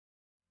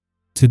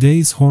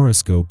Today's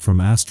horoscope from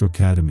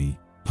Astrocademy,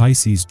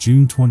 Pisces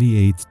June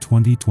 28,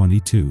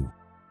 2022.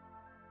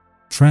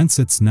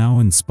 Transits now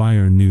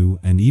inspire new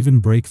and even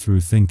breakthrough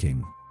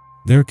thinking.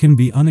 There can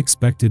be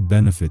unexpected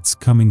benefits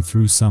coming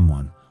through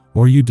someone,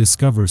 or you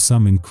discover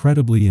some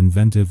incredibly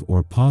inventive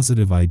or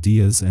positive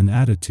ideas and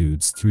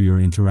attitudes through your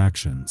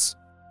interactions.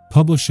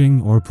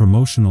 Publishing or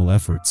promotional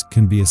efforts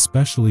can be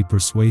especially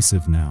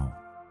persuasive now.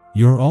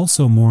 You're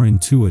also more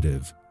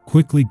intuitive,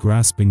 quickly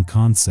grasping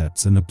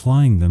concepts and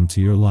applying them to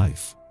your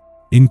life.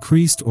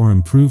 Increased or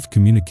improved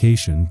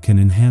communication can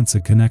enhance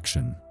a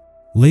connection.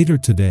 Later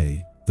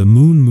today, the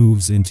moon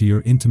moves into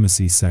your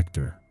intimacy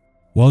sector.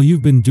 While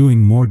you've been doing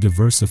more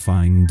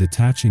diversifying and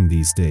detaching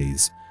these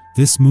days,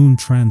 this moon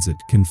transit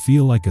can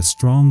feel like a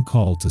strong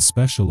call to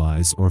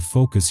specialize or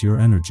focus your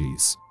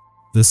energies.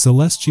 The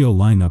celestial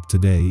lineup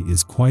today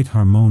is quite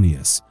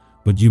harmonious,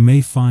 but you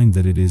may find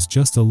that it is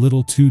just a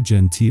little too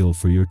genteel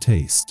for your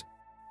taste.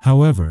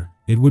 However,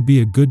 it would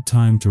be a good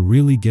time to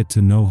really get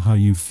to know how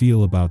you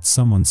feel about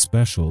someone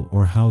special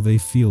or how they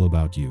feel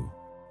about you.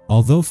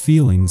 Although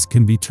feelings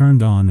can be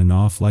turned on and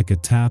off like a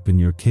tap in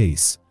your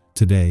case,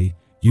 today,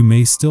 you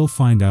may still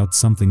find out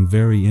something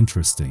very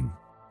interesting.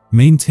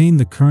 Maintain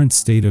the current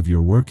state of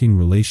your working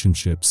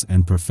relationships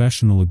and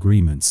professional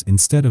agreements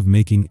instead of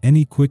making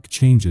any quick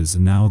changes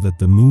now that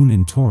the moon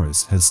in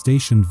Taurus has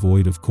stationed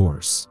void of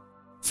course.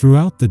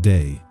 Throughout the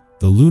day,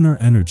 the lunar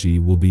energy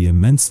will be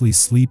immensely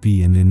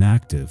sleepy and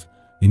inactive,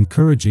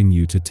 encouraging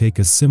you to take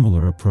a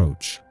similar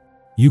approach.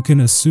 You can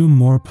assume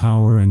more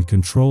power and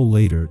control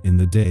later in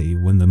the day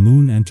when the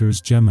moon enters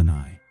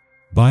Gemini.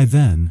 By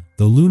then,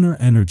 the lunar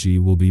energy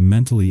will be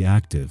mentally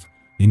active,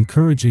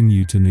 encouraging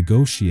you to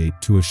negotiate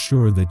to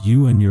assure that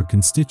you and your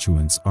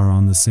constituents are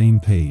on the same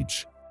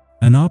page.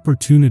 An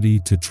opportunity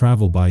to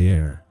travel by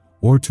air,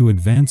 or to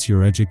advance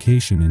your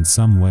education in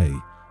some way,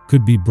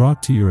 could be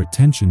brought to your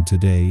attention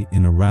today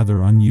in a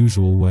rather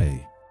unusual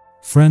way.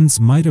 Friends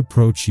might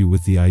approach you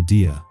with the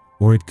idea,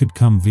 or it could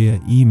come via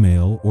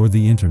email or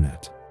the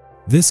internet.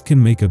 This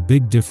can make a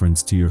big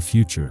difference to your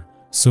future,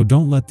 so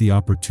don't let the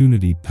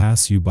opportunity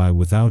pass you by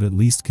without at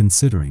least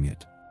considering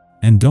it.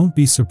 And don't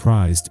be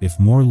surprised if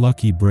more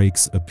lucky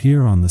breaks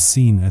appear on the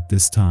scene at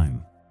this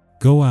time.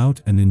 Go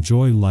out and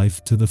enjoy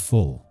life to the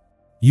full.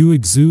 You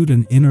exude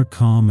an inner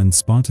calm and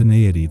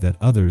spontaneity that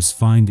others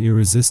find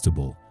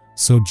irresistible,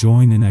 so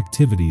join in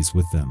activities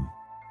with them.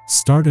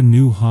 Start a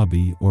new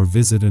hobby or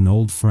visit an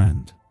old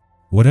friend.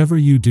 Whatever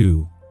you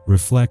do,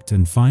 reflect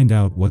and find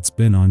out what's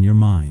been on your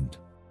mind.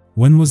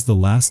 When was the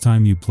last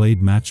time you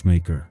played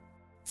matchmaker?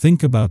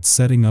 Think about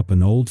setting up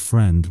an old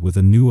friend with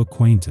a new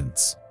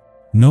acquaintance.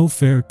 No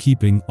fair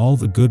keeping all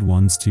the good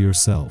ones to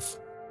yourself.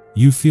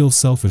 You feel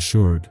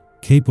self-assured,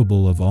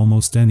 capable of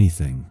almost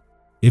anything.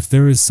 If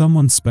there is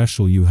someone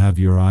special you have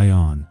your eye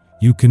on,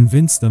 you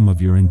convince them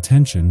of your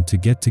intention to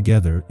get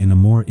together in a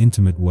more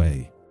intimate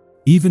way.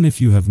 Even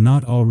if you have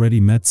not already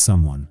met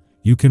someone,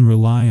 you can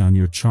rely on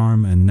your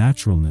charm and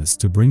naturalness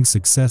to bring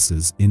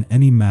successes in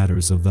any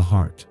matters of the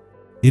heart.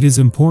 It is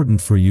important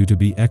for you to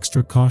be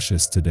extra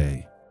cautious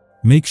today.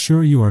 Make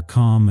sure you are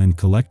calm and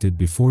collected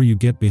before you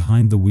get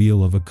behind the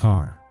wheel of a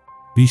car.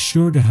 Be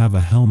sure to have a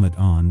helmet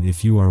on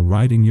if you are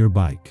riding your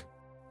bike.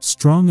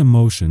 Strong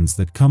emotions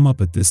that come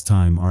up at this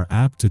time are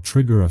apt to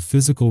trigger a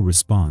physical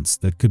response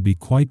that could be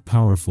quite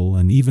powerful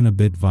and even a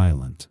bit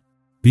violent.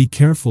 Be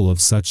careful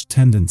of such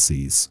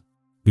tendencies.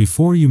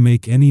 Before you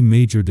make any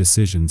major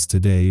decisions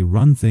today,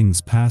 run things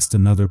past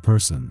another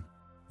person.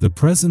 The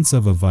presence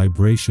of a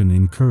vibration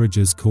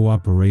encourages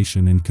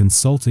cooperation and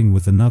consulting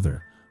with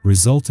another,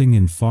 resulting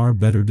in far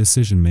better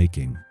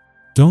decision-making.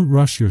 Don't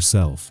rush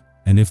yourself,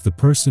 and if the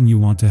person you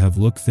want to have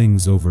look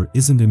things over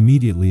isn't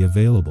immediately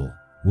available,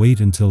 wait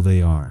until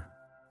they are.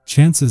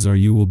 Chances are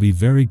you will be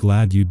very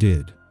glad you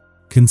did.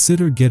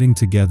 Consider getting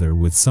together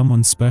with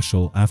someone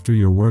special after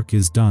your work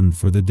is done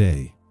for the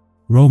day.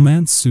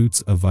 Romance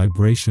suits a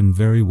vibration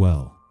very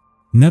well.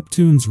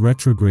 Neptune's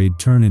retrograde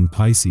turn in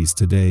Pisces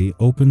today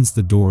opens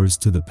the doors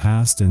to the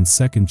past and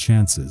second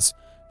chances,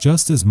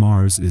 just as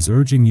Mars is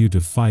urging you to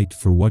fight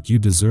for what you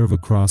deserve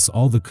across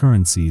all the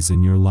currencies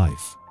in your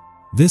life.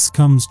 This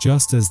comes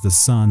just as the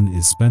Sun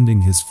is spending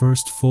his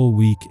first full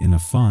week in a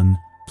fun,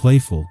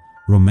 playful,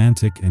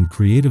 romantic and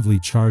creatively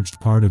charged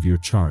part of your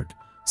chart,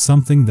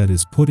 something that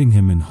is putting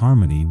him in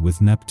harmony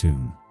with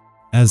Neptune.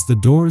 As the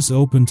doors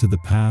open to the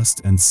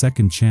past and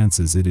second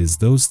chances, it is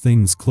those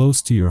things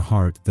close to your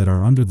heart that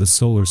are under the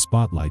solar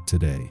spotlight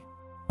today.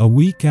 A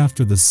week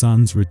after the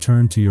Sun's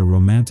return to your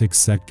romantic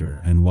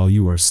sector, and while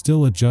you are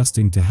still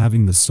adjusting to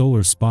having the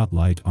solar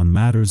spotlight on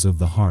matters of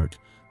the heart,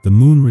 the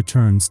moon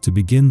returns to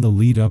begin the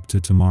lead up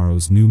to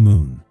tomorrow's new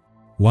moon.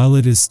 While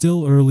it is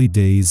still early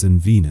days and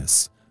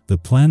Venus, the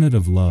planet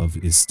of love,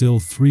 is still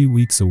 3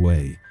 weeks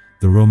away,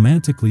 the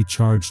romantically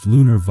charged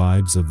lunar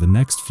vibes of the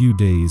next few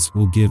days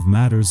will give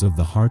matters of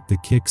the heart the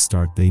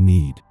kickstart they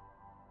need.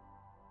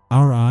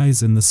 Our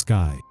eyes in the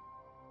sky.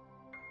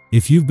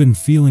 If you've been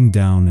feeling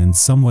down and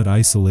somewhat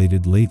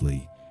isolated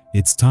lately,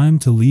 it's time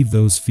to leave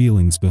those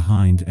feelings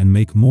behind and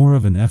make more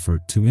of an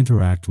effort to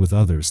interact with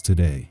others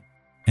today.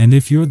 And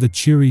if you're the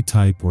cheery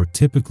type or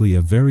typically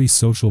a very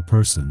social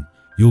person,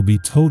 you'll be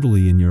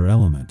totally in your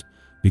element,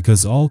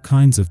 because all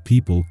kinds of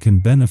people can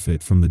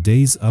benefit from the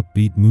day's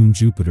upbeat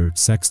Moon-Jupiter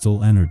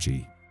sextile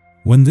energy.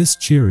 When this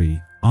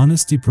cheery,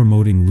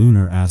 honesty-promoting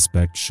lunar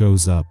aspect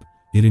shows up,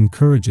 it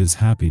encourages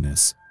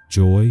happiness,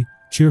 joy,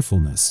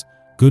 cheerfulness,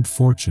 good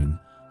fortune,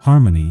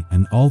 harmony,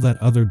 and all that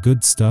other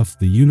good stuff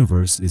the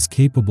universe is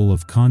capable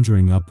of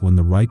conjuring up when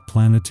the right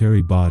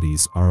planetary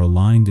bodies are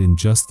aligned in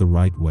just the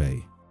right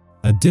way.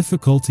 A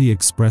difficulty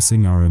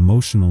expressing our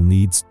emotional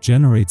needs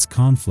generates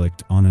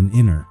conflict on an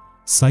inner,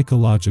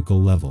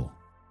 psychological level.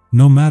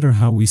 No matter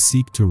how we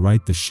seek to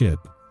right the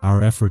ship,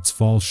 our efforts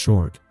fall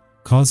short,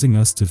 causing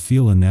us to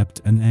feel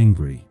inept and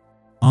angry.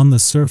 On the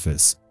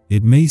surface,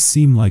 it may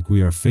seem like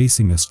we are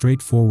facing a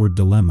straightforward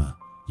dilemma,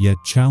 yet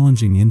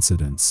challenging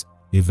incidents,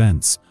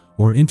 events,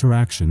 or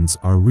interactions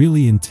are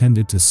really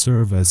intended to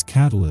serve as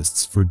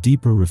catalysts for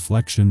deeper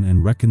reflection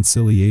and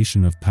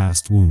reconciliation of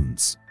past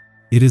wounds.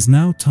 It is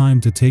now time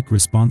to take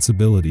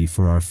responsibility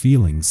for our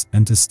feelings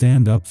and to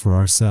stand up for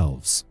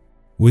ourselves.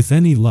 With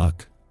any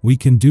luck, we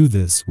can do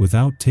this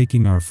without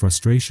taking our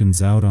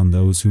frustrations out on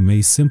those who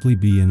may simply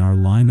be in our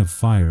line of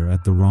fire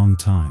at the wrong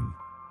time.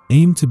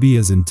 Aim to be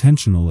as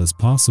intentional as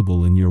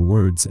possible in your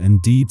words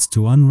and deeds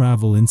to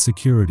unravel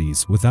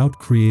insecurities without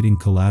creating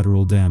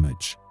collateral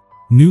damage.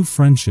 New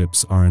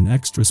friendships are an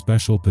extra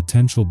special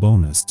potential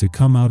bonus to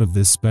come out of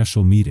this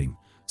special meeting,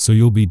 so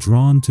you'll be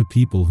drawn to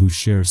people who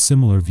share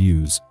similar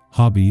views,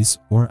 hobbies,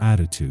 or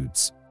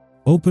attitudes.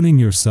 Opening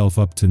yourself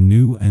up to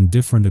new and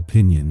different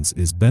opinions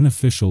is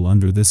beneficial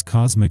under this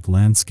cosmic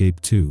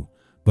landscape too,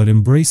 but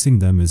embracing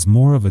them is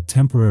more of a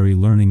temporary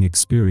learning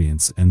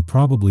experience and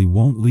probably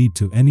won't lead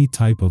to any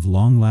type of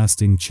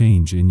long-lasting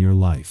change in your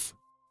life.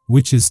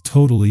 Which is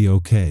totally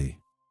okay.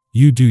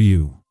 You do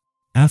you.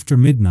 After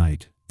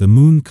midnight, the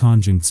Moon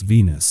conjuncts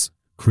Venus,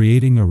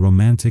 creating a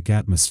romantic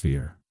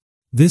atmosphere.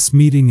 This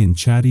meeting in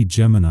chatty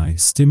Gemini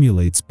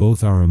stimulates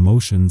both our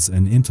emotions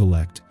and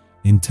intellect,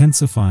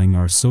 intensifying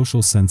our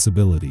social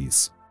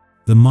sensibilities.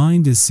 The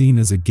mind is seen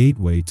as a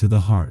gateway to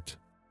the heart.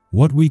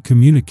 What we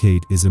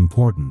communicate is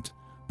important,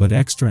 but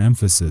extra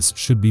emphasis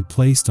should be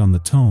placed on the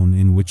tone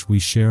in which we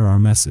share our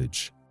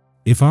message.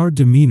 If our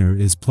demeanor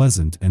is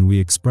pleasant and we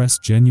express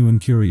genuine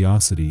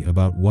curiosity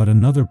about what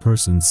another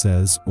person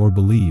says or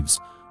believes,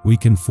 we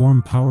can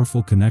form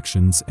powerful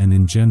connections and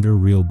engender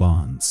real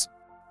bonds.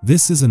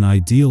 This is an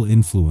ideal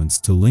influence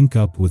to link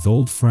up with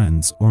old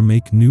friends or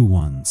make new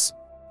ones.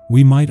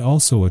 We might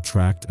also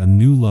attract a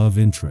new love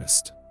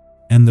interest.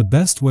 And the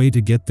best way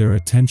to get their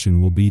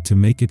attention will be to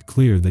make it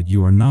clear that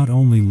you are not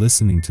only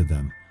listening to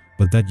them,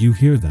 but that you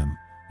hear them,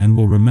 and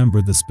will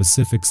remember the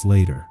specifics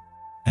later.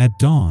 At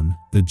dawn,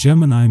 the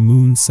Gemini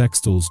moon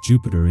sextiles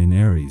Jupiter in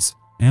Aries,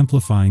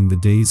 amplifying the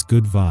day's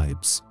good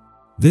vibes.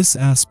 This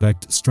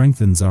aspect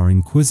strengthens our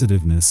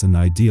inquisitiveness and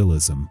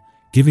idealism,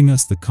 giving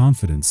us the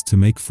confidence to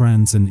make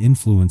friends and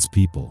influence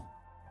people.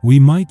 We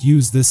might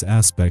use this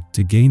aspect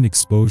to gain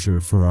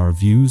exposure for our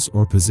views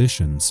or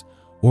positions,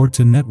 or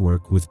to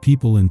network with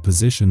people in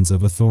positions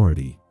of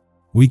authority.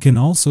 We can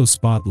also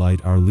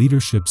spotlight our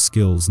leadership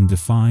skills and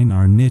define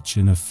our niche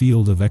in a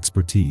field of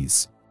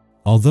expertise.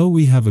 Although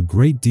we have a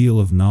great deal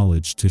of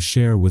knowledge to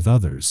share with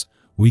others,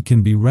 we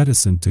can be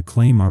reticent to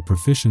claim our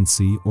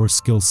proficiency or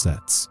skill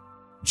sets.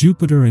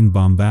 Jupiter in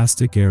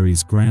bombastic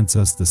Aries grants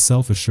us the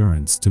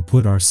self-assurance to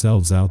put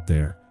ourselves out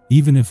there,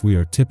 even if we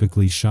are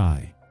typically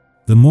shy.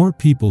 The more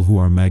people who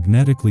are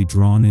magnetically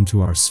drawn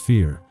into our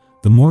sphere,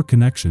 the more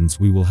connections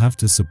we will have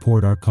to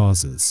support our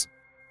causes.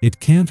 It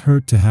can't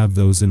hurt to have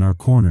those in our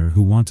corner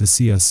who want to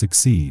see us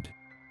succeed.